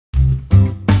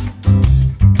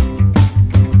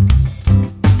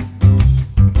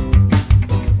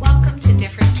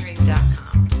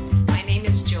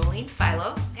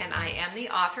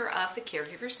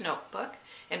Caregiver's Notebook,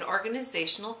 an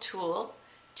organizational tool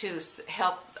to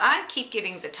help, I keep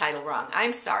getting the title wrong,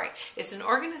 I'm sorry. It's an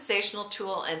organizational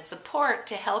tool and support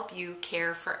to help you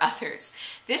care for others.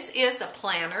 This is a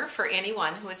planner for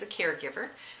anyone who is a caregiver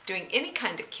doing any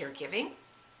kind of caregiving.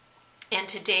 And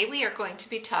today we are going to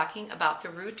be talking about the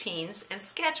routines and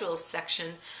schedules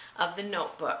section of the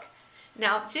notebook.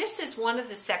 Now, this is one of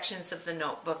the sections of the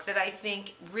notebook that I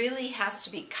think really has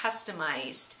to be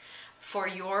customized for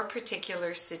your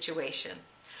particular situation.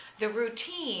 The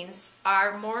routines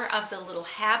are more of the little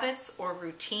habits or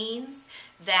routines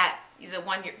that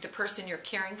the person you're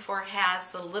caring for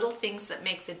has, the little things that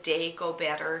make the day go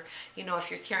better. You know, if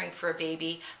you're caring for a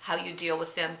baby, how you deal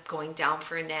with them going down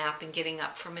for a nap and getting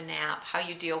up from a nap, how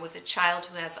you deal with a child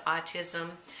who has autism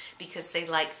because they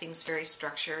like things very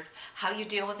structured, how you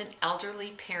deal with an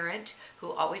elderly parent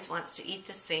who always wants to eat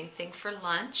the same thing for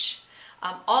lunch.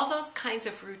 All those kinds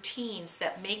of routines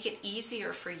that make it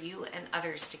easier for you and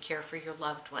others to care for your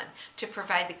loved one, to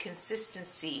provide the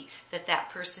consistency that that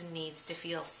person needs to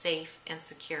feel safe and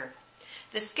secure.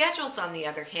 The schedules, on the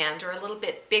other hand, are a little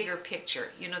bit bigger picture.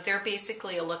 You know, they're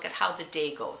basically a look at how the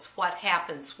day goes, what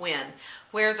happens when,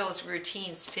 where those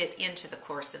routines fit into the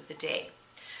course of the day.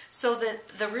 So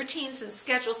the routines and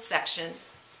schedules section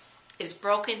is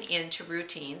broken into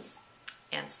routines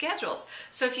and schedules.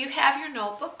 So if you have your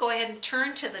notebook, go ahead and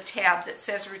turn to the tab that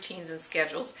says routines and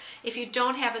schedules. If you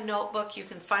don't have a notebook, you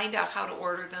can find out how to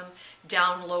order them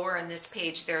down lower on this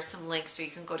page. There are some links so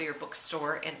you can go to your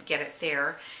bookstore and get it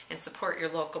there and support your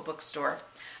local bookstore.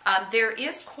 There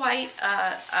is quite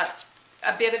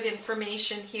a bit of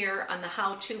information here on the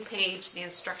how-to page, the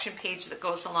instruction page that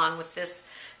goes along with this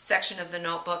section of the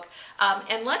notebook.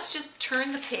 And let's just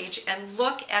turn the page and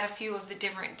look at a few of the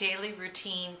different daily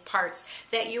routine parts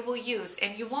that you will use.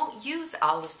 And you won't use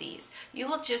all of these. You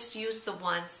will just use the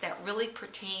ones that really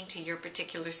pertain to your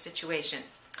particular situation.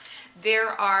 There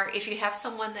are, if you have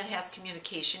someone that has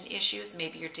communication issues,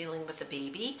 maybe you're dealing with a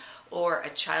baby or a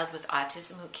child with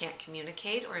autism who can't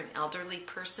communicate, or an elderly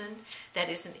person that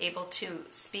isn't able to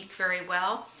speak very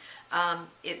well,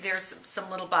 there's some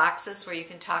little boxes where you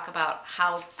can talk about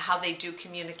how they do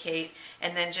communicate,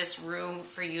 and then just room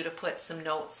for you to put some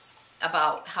notes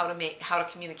about how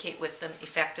to communicate with them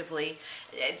effectively.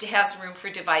 It has room for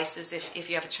devices if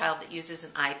you have a child that uses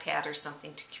an iPad or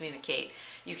something to communicate.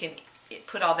 You can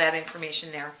put all that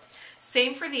information there.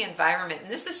 Same for the environment, and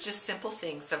this is just simple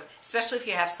things. So especially if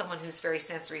you have someone who's very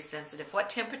sensory sensitive, what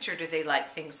temperature do they like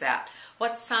things at?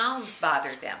 What sounds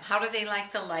bother them? How do they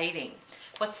like the lighting?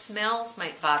 What smells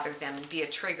might bother them and be a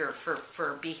trigger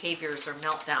for behaviors or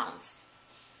meltdowns?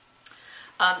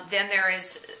 Then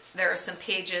there are some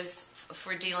pages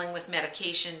for dealing with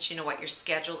medications. You know what your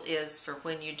schedule is for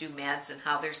when you do meds and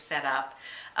how they're set up.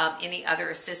 Any other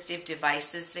assistive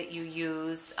devices that you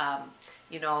use,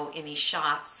 you know, any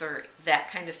shots or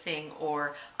that kind of thing,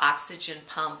 or oxygen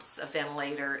pumps, a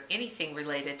ventilator, anything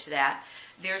related to that.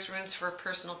 There's rooms for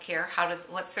personal care.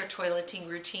 What's their toileting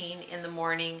routine in the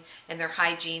morning and their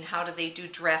hygiene? How do they do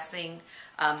dressing?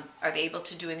 Are they able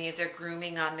to do any of their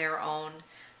grooming on their own?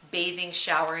 Bathing,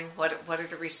 showering, what are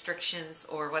the restrictions,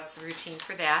 or what's the routine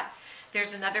for that?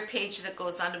 There's another page that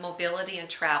goes on to mobility and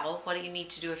travel. What do you need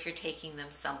to do if you're taking them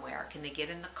somewhere? Can they get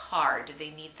in the car? Do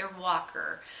they need their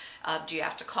walker? Do you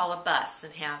have to call a bus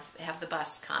and have the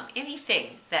bus come?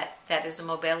 Anything that is a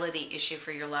mobility issue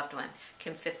for your loved one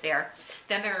can fit there.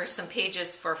 Then there are some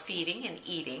pages for feeding and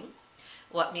eating.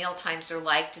 What meal times are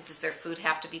like. Does their food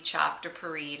have to be chopped or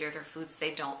pureed? Are there foods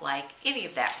they don't like? Any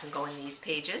of that can go in these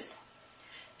pages.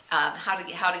 How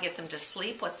to get them to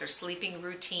sleep. What's their sleeping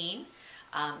routine?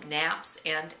 Naps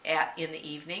and in the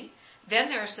evening. Then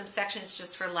there are some sections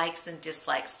just for likes and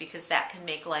dislikes, because that can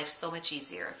make life so much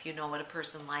easier if you know what a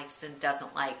person likes and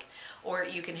doesn't like. Or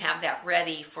you can have that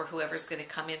ready for whoever's going to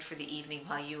come in for the evening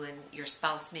while you and your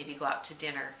spouse maybe go out to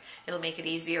dinner. It'll make it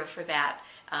easier for that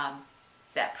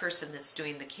person that's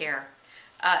doing the care.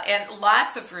 And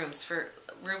lots of room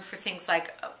for things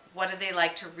like what do they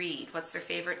like to read? What's their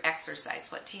favorite exercise?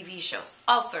 What TV shows?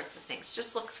 All sorts of things.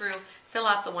 Just look through, fill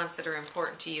out the ones that are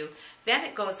important to you. Then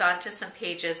it goes on to some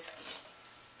pages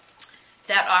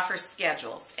that offer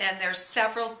schedules. And there's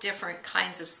several different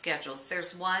kinds of schedules.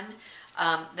 There's one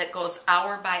that goes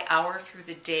hour by hour through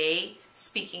the day,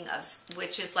 speaking of,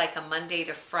 which is like a Monday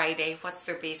to Friday. What's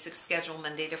their basic schedule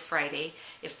Monday to Friday?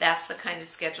 If that's the kind of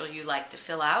schedule you like to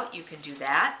fill out, you can do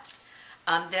that.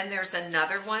 Then there's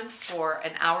another one for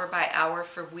an hour by hour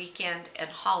for weekend and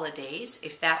holidays,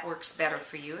 if that works better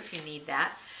for you, if you need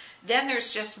that. Then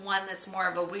there's just one that's more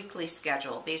of a weekly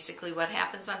schedule, basically what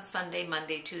happens on Sunday,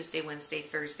 Monday, Tuesday, Wednesday,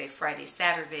 Thursday, Friday,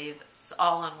 Saturday. It's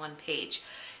all on one page.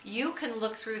 you can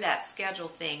look through that schedule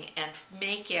thing and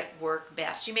make it work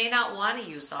best. You may not want to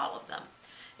use all of them.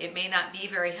 It may not be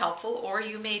very helpful, or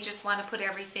you may just want to put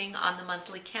everything on the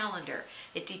monthly calendar.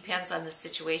 It depends on the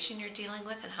situation you're dealing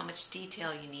with and how much detail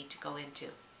you need to go into.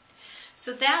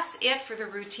 So that's it for the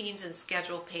routines and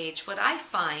schedule page. What I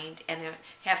find and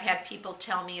have had people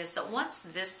tell me is that once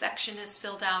this section is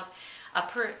filled out,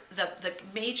 the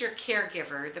major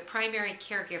caregiver, the primary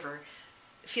caregiver,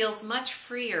 feels much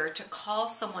freer to call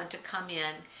someone to come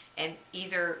in, and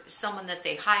either someone that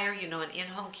they hire, an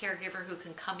in-home caregiver who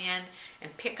can come in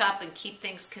and pick up and keep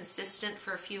things consistent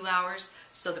for a few hours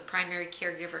so the primary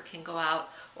caregiver can go out,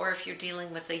 or if you're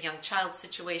dealing with a young child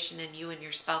situation and you and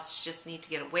your spouse just need to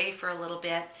get away for a little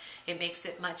bit, it makes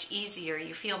it much easier.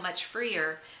 You feel much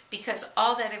freer because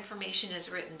all that information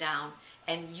is written down,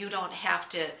 and you don't have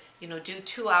to, do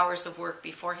 2 hours of work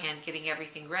beforehand getting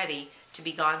everything ready to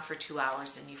be gone for 2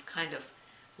 hours, and you've kind of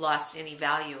lost any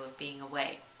value of being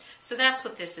away. So that's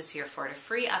what this is here for, to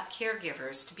free up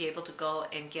caregivers to be able to go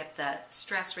and get the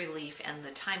stress relief and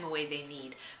the time away they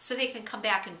need so they can come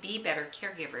back and be better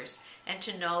caregivers, and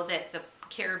to know that the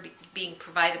care being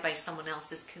provided by someone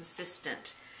else is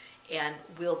consistent and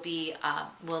will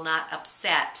not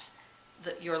upset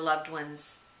your loved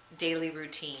one's daily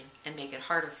routine and make it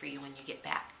harder for you when you get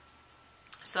back.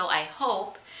 So I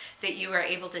hope that you are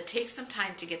able to take some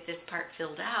time to get this part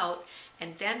filled out,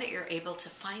 and then that you're able to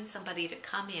find somebody to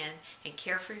come in and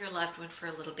care for your loved one for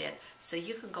a little bit so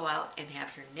you can go out and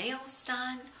have your nails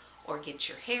done, or get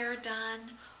your hair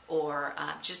done, or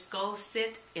just go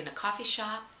sit in a coffee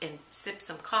shop and sip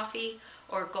some coffee,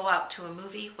 or go out to a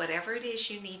movie, whatever it is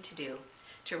you need to do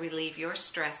to relieve your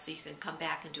stress so you can come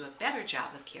back and do a better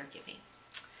job of caregiving.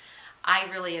 I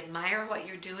really admire what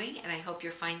you're doing, and I hope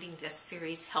you're finding this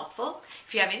series helpful.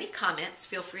 If you have any comments,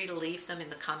 feel free to leave them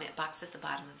in the comment box at the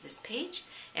bottom of this page,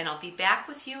 and I'll be back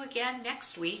with you again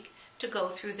next week to go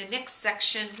through the next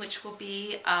section, which will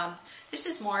be, this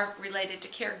is more related to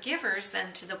caregivers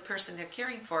than to the person they're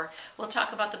caring for. We'll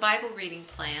talk about the Bible reading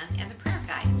plan and the prayer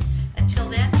guides.